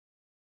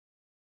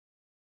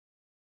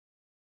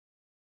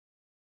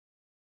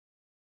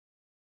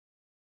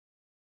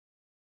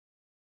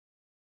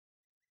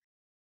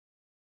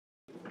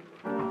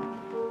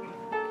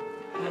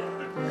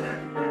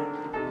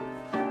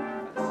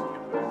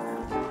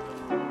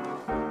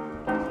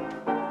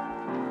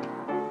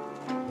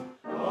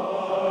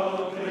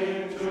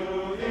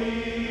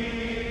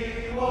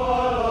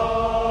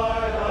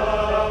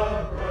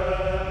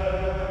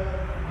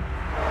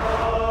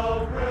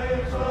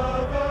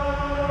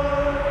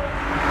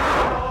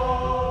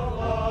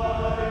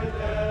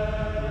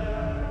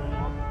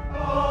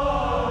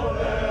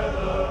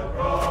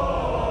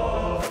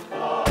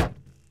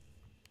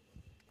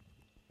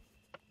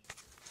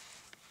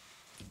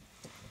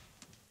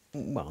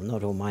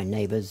not all my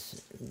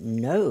neighbours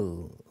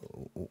know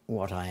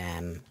what I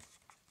am.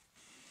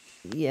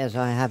 Yes,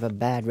 I have a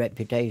bad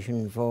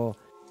reputation for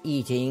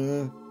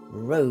eating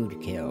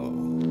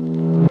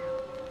roadkill.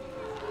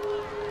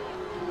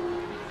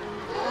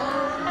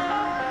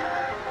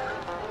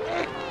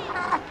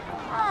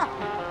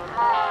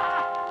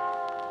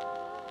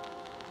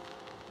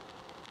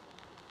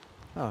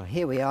 Oh,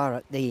 here we are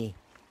at the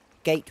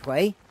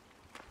gateway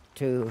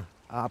to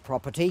our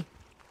property.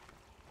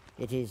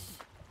 It is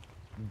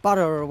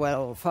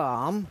Butterwell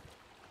Farm.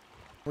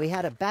 We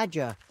had a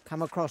badger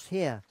come across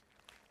here,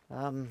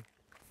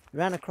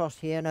 ran across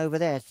here and over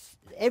there.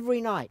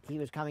 Every night he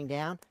was coming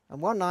down,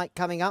 and one night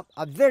coming up,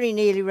 I very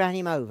nearly ran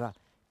him over.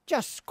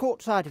 Just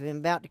caught sight of him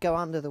about to go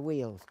under the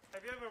wheels.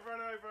 Have you ever run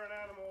over an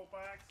animal by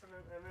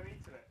accident and then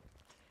eaten it?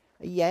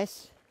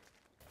 Yes.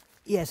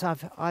 Yes,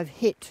 I've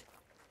hit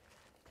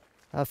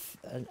at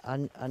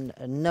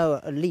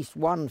least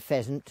one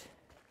pheasant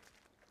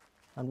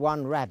and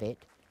one rabbit,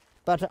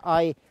 but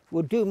I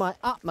would do my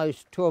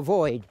utmost to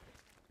avoid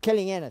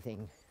killing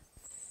anything.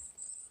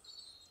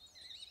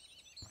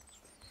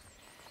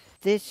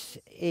 This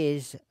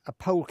is a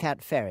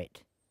polecat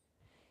ferret.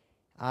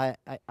 I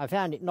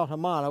found it not a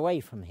mile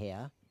away from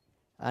here,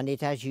 and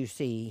it, as you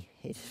see,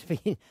 it's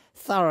been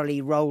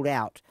thoroughly rolled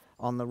out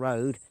on the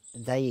road.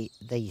 They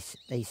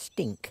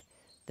stink.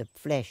 The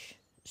flesh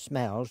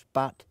smells,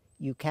 but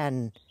you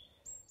can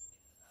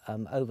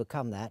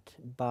overcome that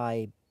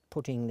by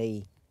putting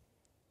the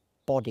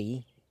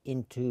body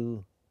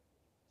into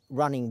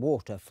running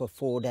water for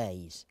 4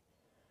 days,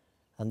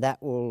 and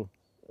that will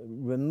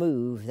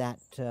remove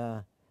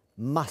that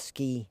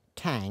musky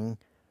tang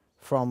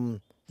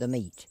from the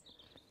meat.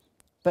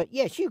 But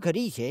yes, you could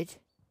eat it,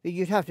 but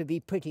you'd have to be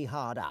pretty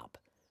hard up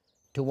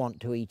to want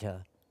to eat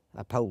a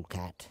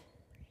polecat.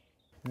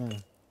 No.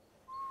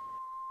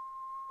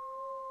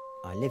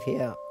 I live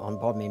here on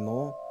Bodmin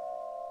Moor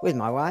with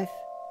my wife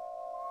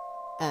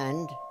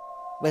and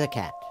with a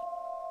cat.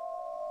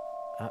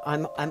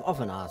 I'm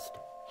often asked,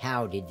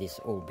 how did this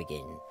all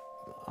begin?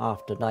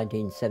 After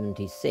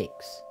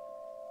 1976,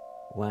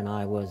 when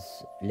I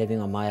was living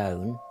on my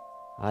own,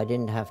 I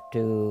didn't have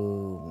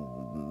to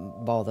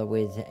bother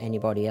with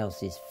anybody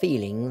else's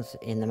feelings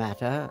in the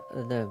matter.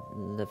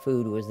 The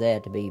food was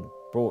there to be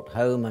brought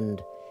home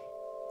and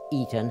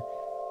eaten.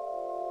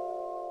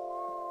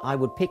 I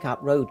would pick up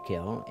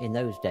roadkill in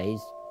those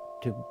days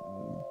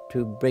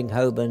to bring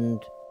home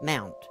and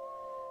mount.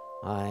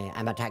 I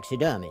am a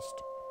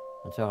taxidermist,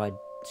 and so I'd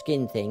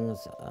skin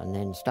things and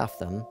then stuff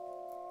them.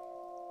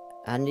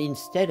 And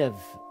instead of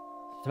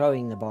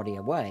throwing the body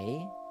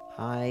away,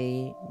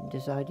 I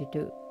decided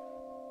to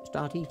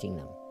start eating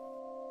them.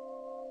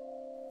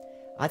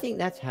 I think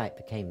that's how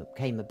it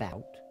came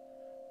about,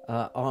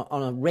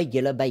 on a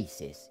regular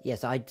basis.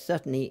 Yes, I'm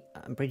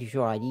pretty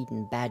sure I'd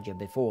eaten badger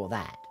before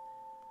that,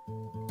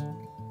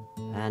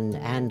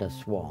 and a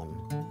swan.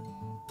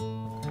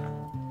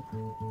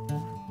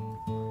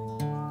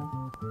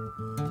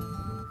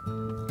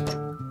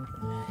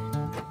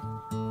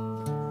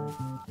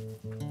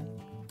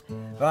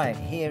 Right,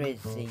 here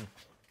is the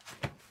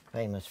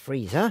famous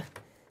freezer.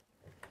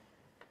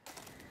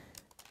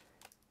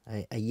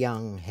 A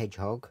young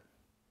hedgehog,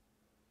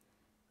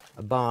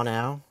 a barn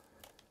owl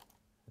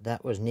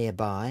that was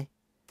nearby,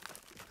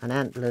 an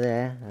antler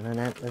there and an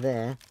antler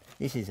there.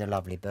 This is a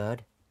lovely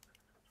bird.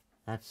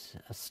 That's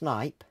a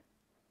snipe.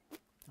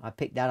 I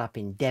picked that up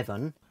in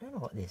Devon. I don't know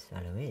what this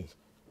fellow is.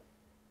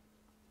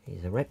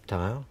 He's a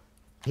reptile.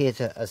 Here's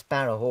a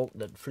sparrowhawk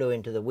that flew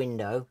into the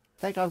window. In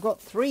fact, I've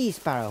got 3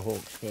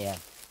 sparrowhawks here.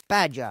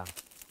 Badger,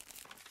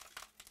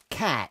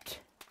 cat,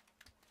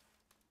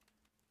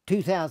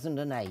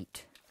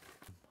 2008.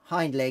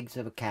 Hind legs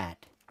of a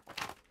cat,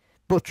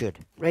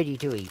 butchered, ready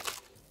to eat,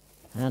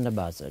 and a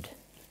buzzard.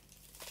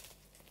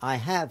 I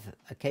have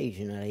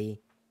occasionally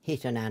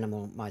hit an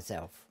animal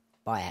myself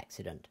by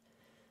accident,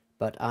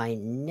 but I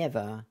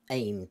never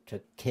aim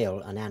to kill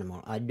an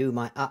animal. I do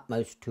my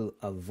utmost to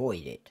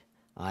avoid it.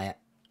 I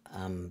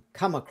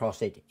come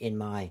across it in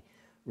my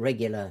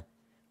regular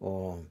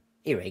or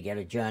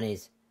irregular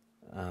journeys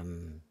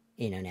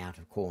in and out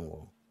of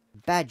Cornwall.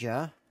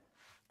 Badger,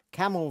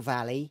 Camel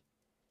Valley,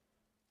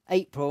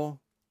 April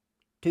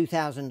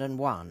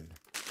 2001.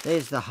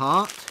 There's the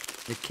heart,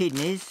 the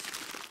kidneys,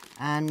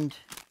 and,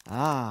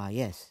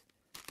 yes,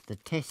 the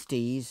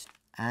testes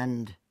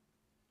and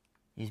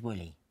his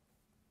willy.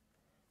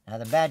 Now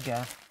the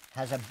badger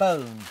has a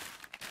bone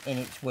in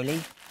its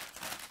willy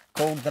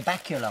called the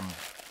baculum,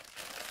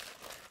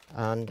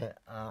 and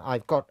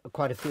I've got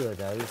quite a few of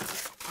those.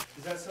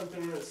 Is that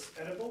something that's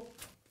edible?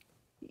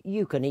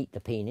 You can eat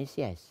the penis,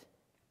 yes.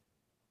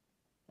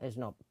 It's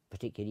not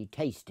particularly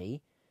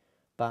tasty,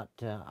 but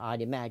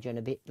I'd imagine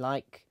a bit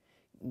like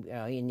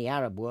in the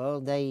Arab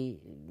world, the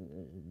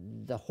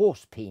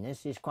horse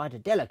penis is quite a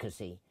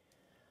delicacy,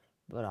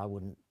 but I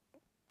wouldn't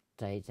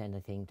say it's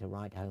anything to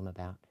write home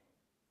about.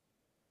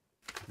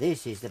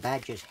 This is the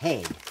badger's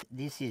head.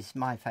 This is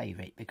my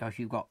favourite because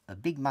you've got the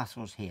big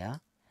muscles here,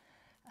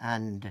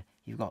 and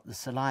you've got the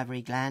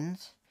salivary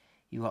glands,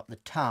 you've got the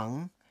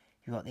tongue,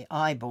 You've got the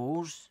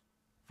eyeballs,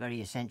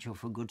 very essential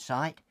for good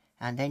sight,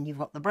 and then you've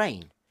got the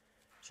brain.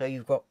 So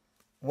you've got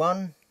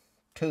 1,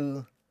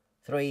 2,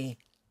 3,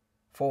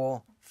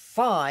 4,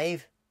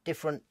 5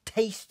 different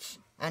tastes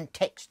and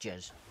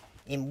textures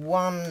in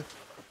one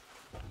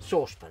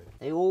saucepan.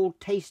 They all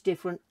taste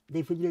different,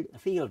 they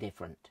feel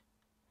different.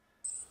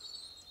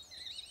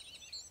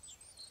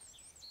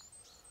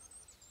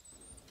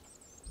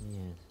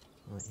 Yes,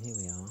 right, here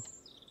we are.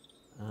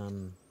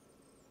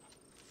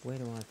 Where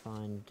do I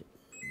find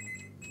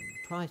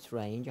price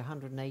range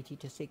 180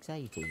 to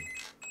 680?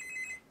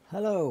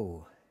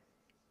 Hello.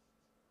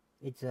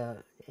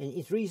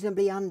 It's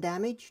reasonably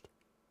undamaged.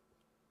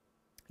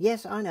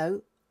 Yes, I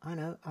know,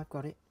 I've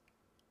got it.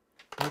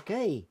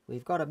 Okay,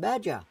 we've got a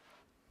badger.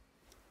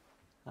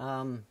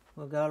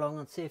 We'll go along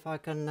and see if I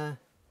can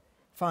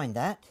find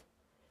that.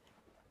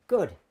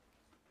 Good.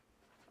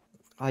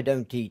 I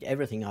don't eat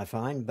everything I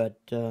find, but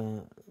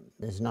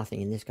there's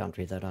nothing in this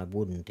country that I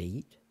wouldn't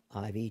eat.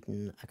 I've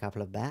eaten a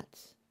couple of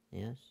bats,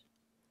 yes.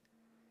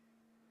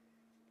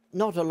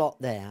 Not a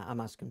lot there, I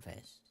must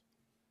confess.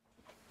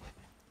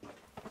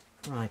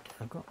 Right,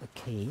 I've got the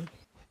key.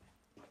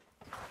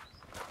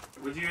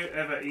 Would you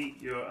ever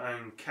eat your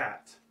own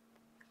cat?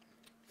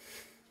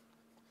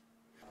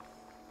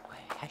 Where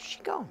has she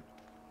gone?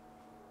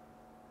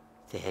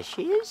 There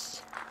she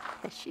is.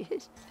 There she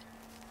is.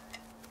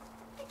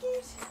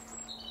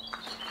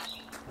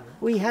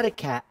 We had a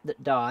cat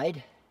that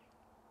died,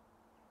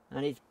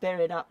 and it's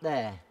buried up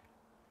there.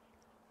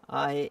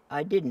 I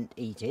didn't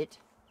eat it.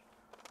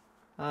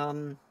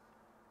 You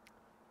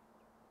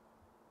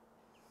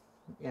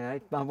know,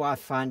 if my wife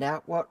found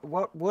out,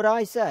 what would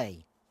I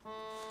say?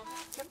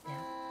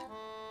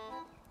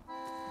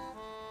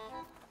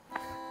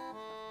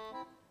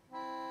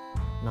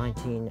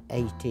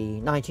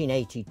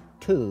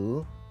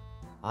 1982,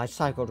 I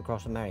cycled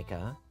across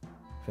America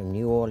from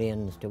New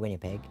Orleans to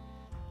Winnipeg,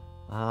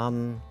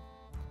 and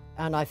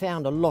I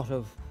found a lot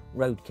of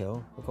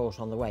roadkill, of course,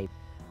 on the way.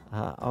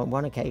 On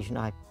one occasion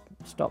I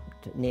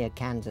stopped near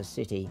Kansas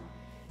City.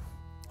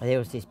 There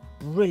was this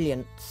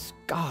brilliant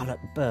scarlet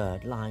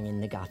bird lying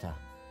in the gutter,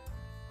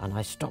 and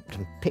I stopped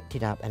and picked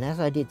it up, and as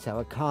I did so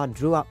a car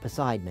drew up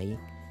beside me,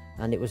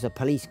 and it was a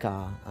police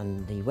car,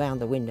 and he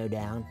wound the window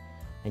down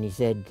and he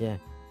said, "Do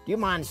you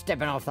mind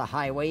stepping off the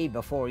highway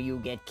before you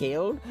get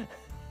killed?"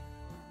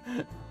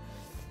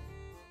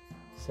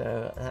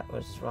 So that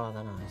was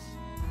rather nice.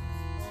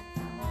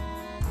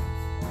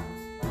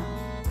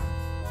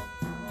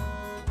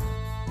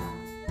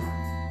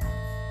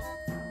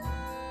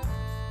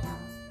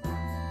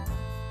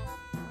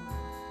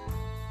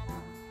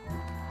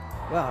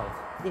 Well,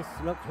 this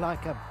looks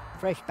like a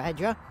fresh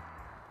badger.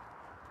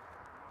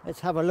 Let's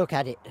have a look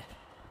at it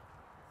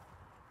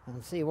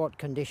and see what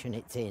condition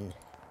it's in.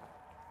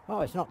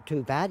 Oh, it's not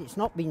too bad. It's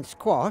not been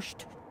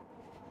squashed.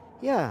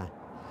 Yeah.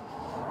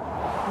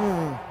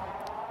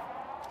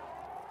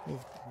 It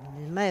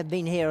may have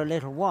been here a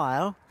little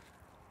while,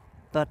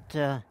 but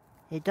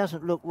it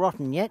doesn't look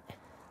rotten yet.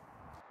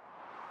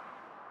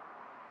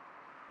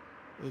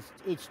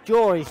 Its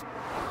jaw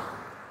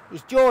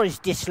is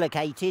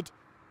dislocated.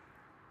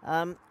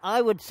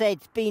 I would say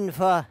it's been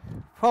for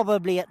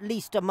probably at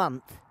least a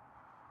month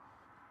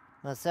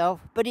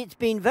myself, but it's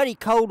been very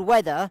cold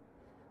weather,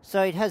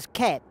 so it has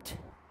kept.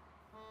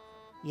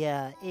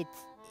 Yeah,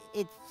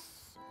 it's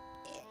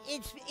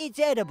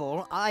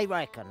edible, I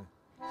reckon.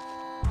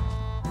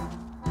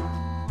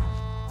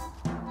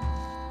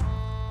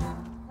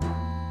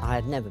 I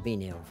had never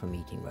been ill from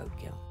eating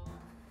roadkill.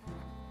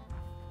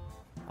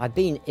 I've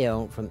been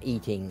ill from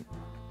eating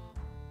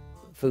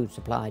food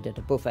supplied at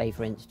a buffet,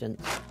 for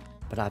instance,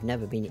 but I've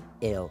never been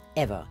ill,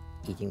 ever,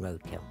 eating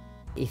roadkill.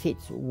 If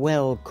it's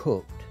well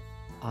cooked,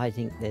 I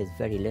think there's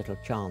very little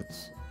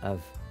chance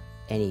of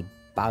any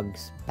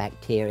bugs,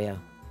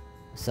 bacteria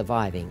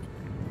surviving.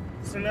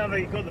 So now that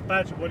you've got the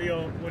badger, what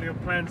are your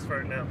plans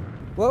for it now?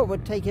 Well, we'll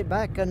take it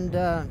back and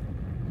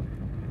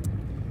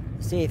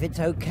see if it's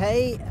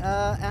okay,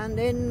 and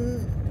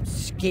then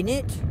skin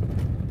it,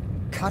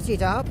 cut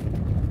it up,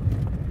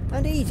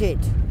 and eat it.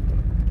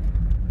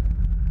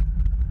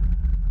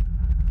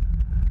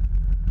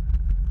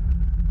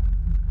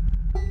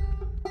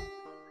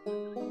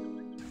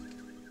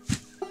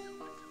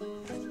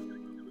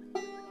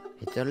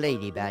 It's a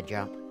lady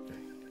badger.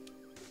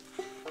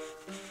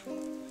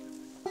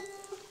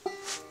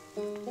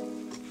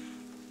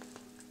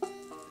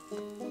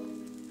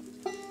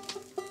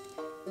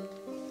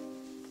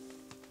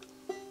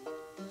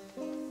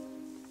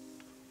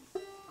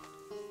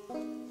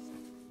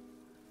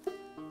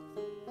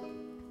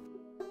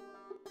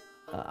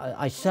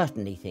 I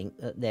certainly think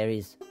that there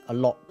is a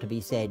lot to be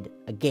said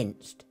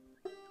against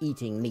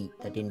eating meat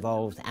that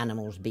involves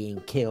animals being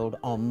killed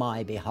on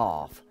my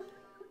behalf.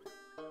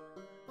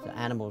 For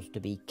animals to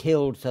be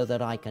killed so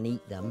that I can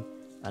eat them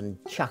and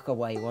chuck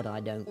away what I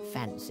don't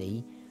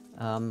fancy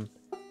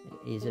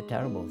is a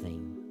terrible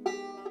thing.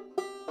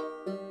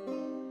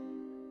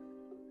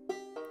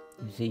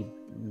 You see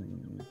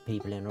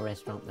people in a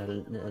restaurant that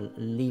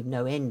leave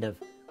no end of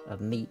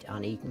of meat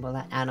uneaten, well,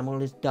 that animal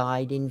has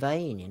died in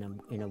vain,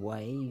 in a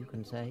way, you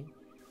can say.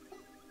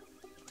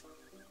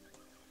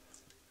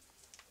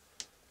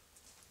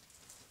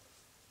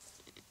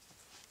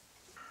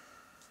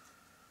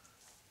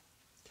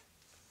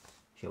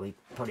 Shall we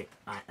put it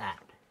like that?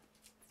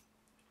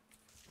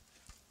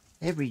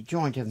 Every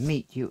joint of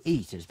meat you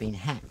eat has been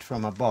hacked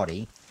from a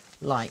body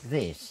like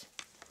this.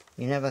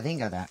 You never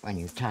think of that when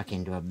you tuck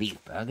into a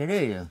beef burger,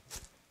 do you?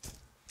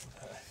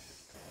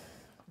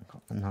 I've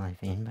got the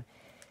knife in, but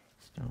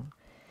still.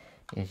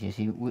 Yes, you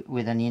see,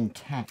 with an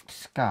intact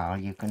skull,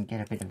 you can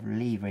get a bit of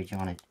leverage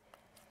on it.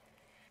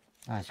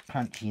 Nice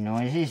crunchy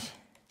noises.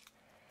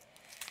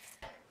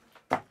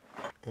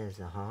 There's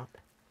the heart.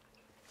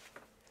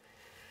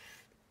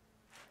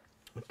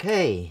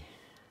 Okay,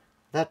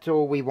 that's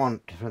all we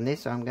want from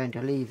this. I'm going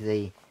to leave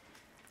the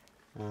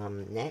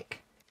neck.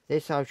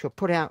 This I shall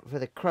put out for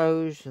the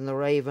crows and the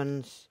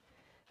ravens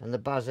and the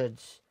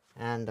buzzards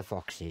and the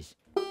foxes.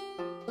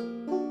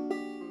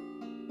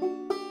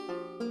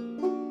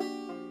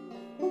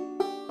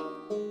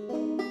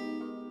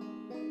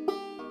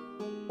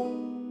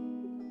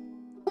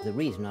 The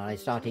reason I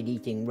started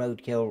eating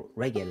roadkill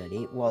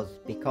regularly was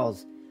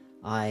because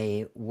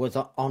I was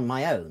on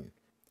my own.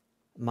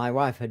 My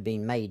wife had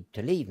been made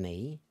to leave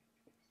me.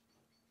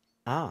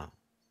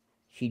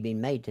 She'd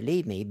been made to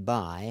leave me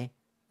by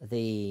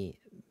the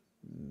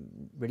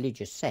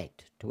religious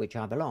sect to which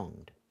I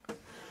belonged.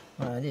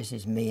 Well, this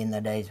is me in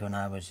the days when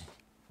I was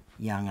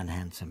young and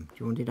handsome. Do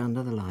you want it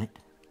under the light?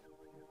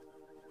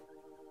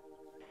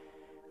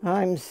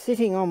 I'm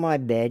sitting on my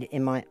bed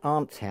in my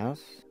aunt's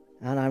house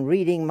and I'm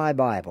reading my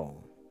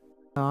Bible.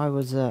 I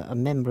was a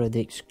member of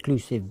the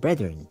Exclusive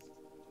Brethren.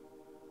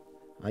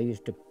 I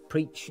used to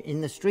preach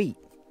in the street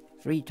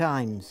 3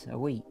 times a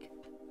week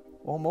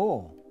or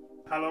more.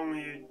 How long were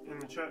you in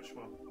the church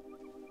for?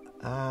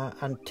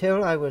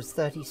 Until I was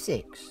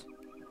 36,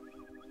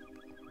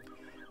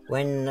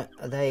 when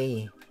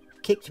they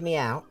kicked me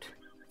out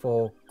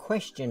for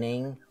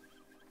questioning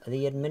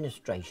the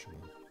administration.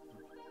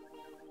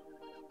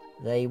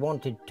 They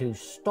wanted to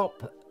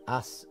stop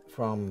us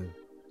from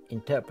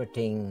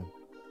interpreting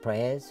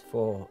prayers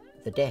for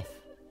the deaf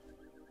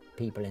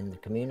people in the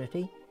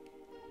community,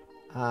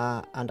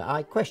 and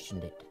I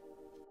questioned it.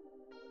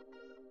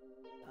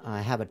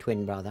 I have a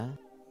twin brother.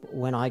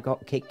 When I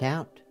got kicked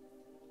out,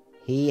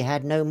 he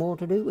had no more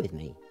to do with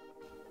me,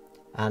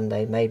 and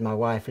they made my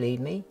wife leave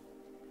me.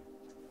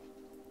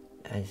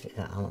 It's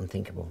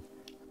unthinkable.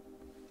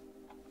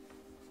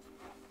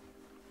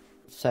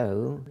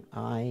 So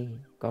I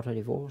got a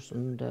divorce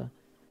and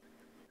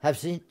have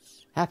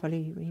since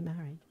happily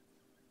remarried.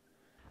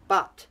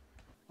 But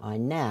I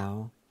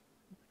now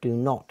do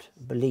not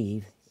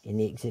believe in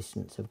the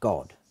existence of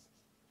God.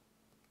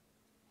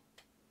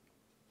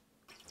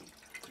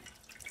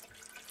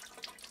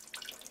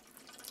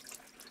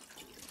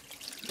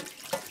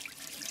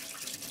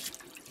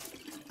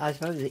 I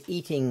suppose that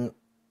eating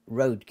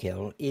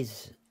roadkill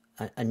is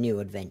a new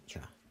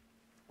adventure,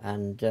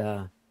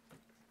 and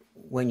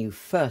when you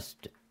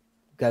first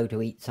go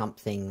to eat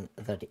something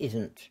that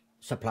isn't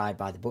supplied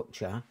by the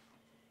butcher,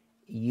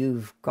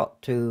 you've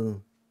got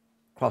to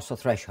cross a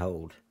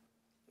threshold.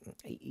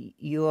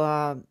 You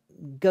are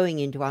going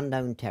into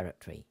unknown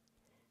territory.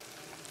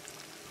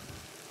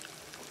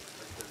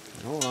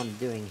 And all I'm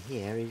doing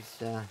here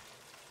is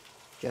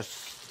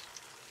just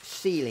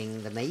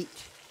sealing the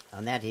meat,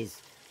 and that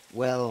is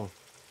well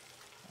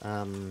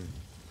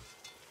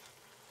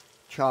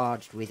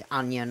charged with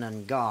onion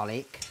and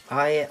garlic.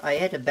 I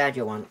ate a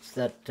badger once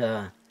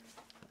that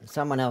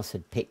someone else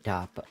had picked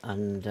up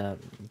and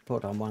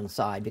put on one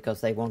side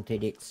because they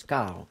wanted its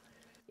skull.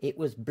 It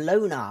was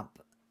blown up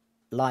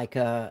like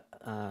a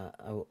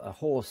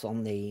horse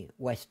on the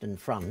Western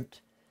Front,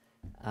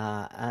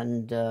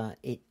 and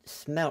it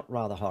smelt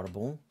rather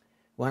horrible.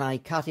 When I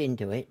cut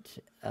into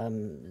it,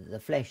 the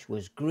flesh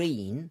was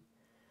green,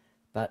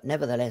 but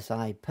nevertheless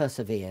I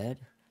persevered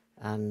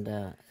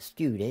and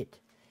stewed it.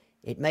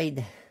 It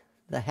made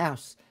the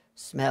house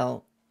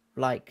smell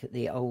like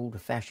the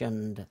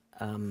old-fashioned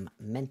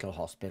mental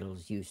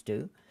hospitals used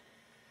to,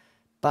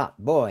 but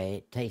boy,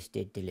 it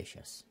tasted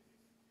delicious.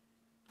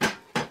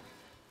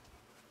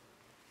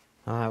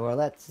 Well,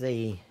 that's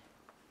the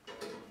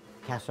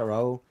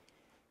casserole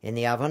in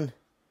the oven,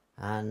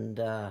 and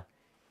to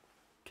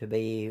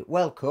be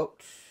well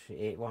cooked,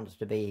 it wants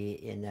to be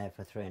in there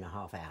for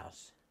 3.5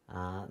 hours.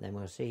 Then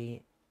we'll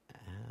see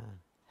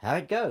how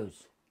it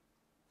goes.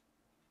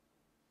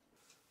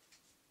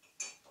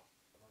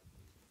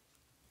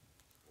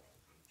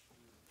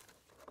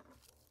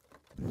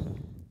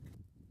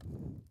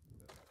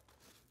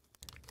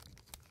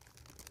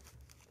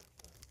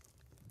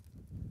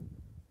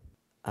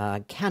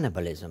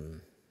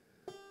 Cannibalism.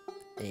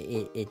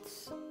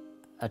 It's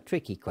a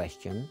tricky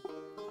question.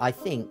 I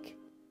think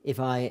if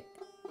I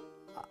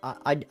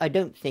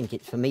don't think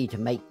it's for me to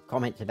make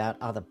comments about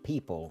other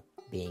people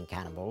being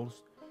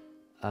cannibals,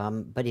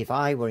 but if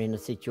I were in a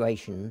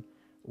situation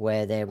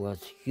where there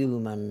was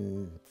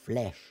human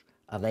flesh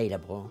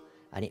available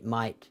and it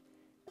might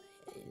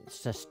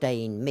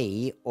sustain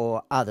me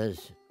or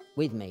others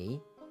with me,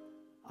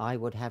 I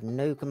would have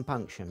no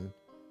compunction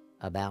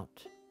about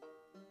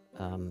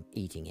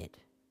eating it.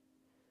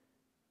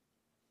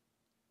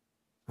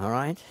 All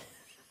right?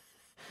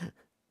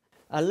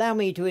 Allow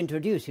me to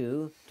introduce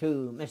you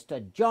to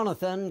Mr.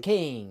 Jonathan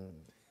King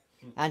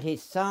and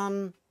his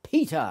son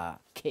Peter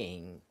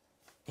King.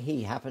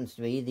 He happens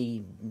to be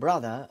the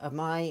brother of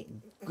my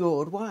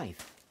good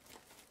wife.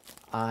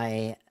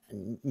 I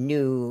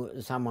knew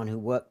someone who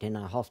worked in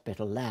a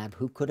hospital lab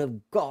who could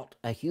have got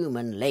a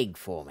human leg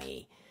for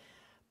me,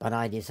 but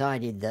I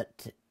decided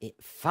that,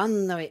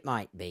 fun though it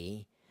might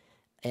be,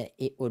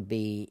 it would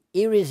be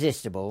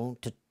irresistible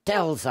to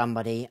tell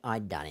somebody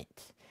I'd done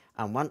it.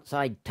 And once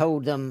I'd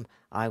told them,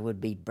 I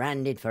would be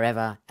branded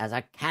forever as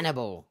a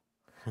cannibal.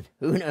 And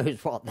who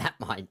knows what that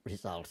might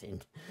result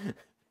in.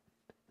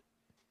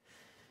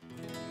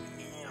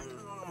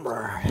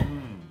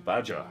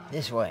 Badger.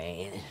 This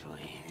way, this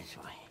way, this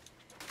way.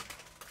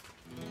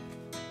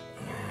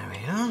 There we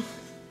are.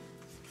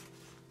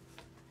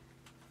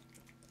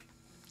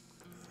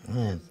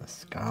 There's the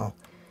skull.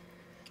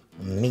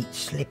 Meat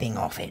slipping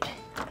off it.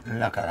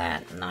 Look at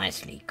that,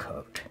 nicely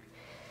cooked.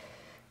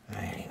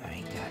 Very,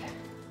 very good.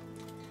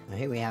 Now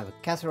here we have a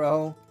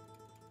casserole,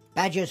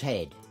 badger's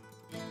head,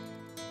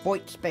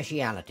 Boyt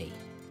speciality.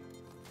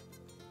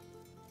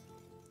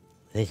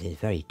 This is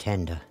very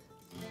tender.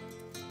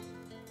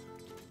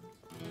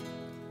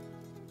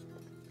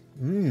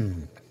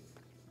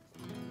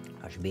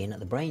 I should be in at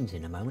the brains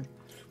in a moment.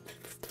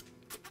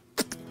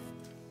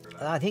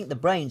 I think the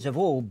brains have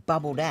all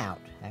bubbled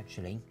out,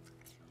 actually.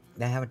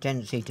 They have a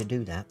tendency to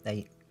do that.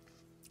 They're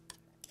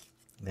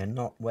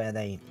not where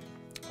they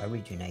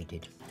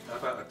originated. How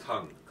about a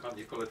tongue? Can't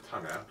you pull a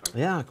tongue out?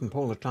 Yeah, I can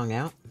pull the tongue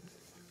out.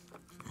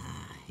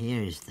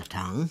 Here is the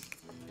tongue.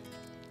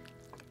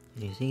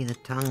 You see the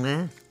tongue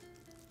there?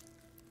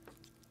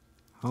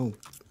 Oh,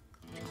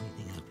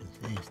 everything opens.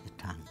 There's the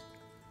tongue.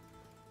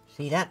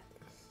 See that?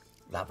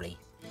 Lovely.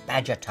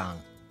 Badger tongue.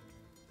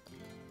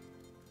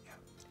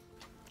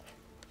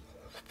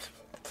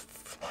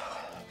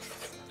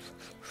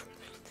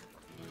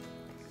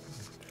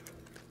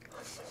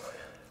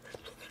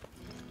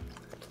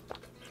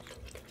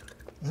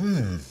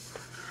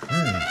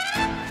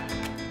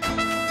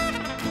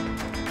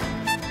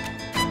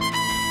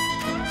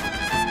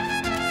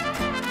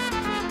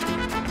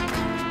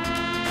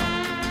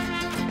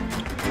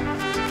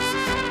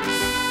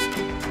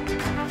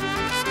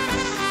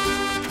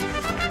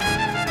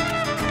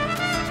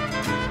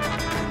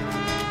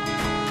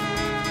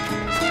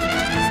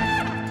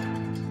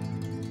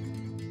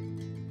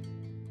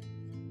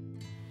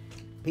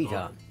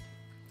 Peter,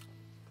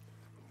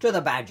 to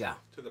the badger.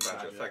 To the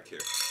badger, thank you.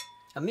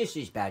 A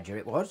Mrs. Badger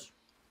it was.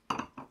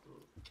 A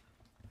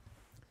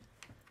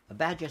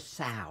badger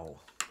sow.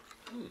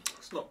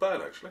 It's not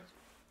bad, actually.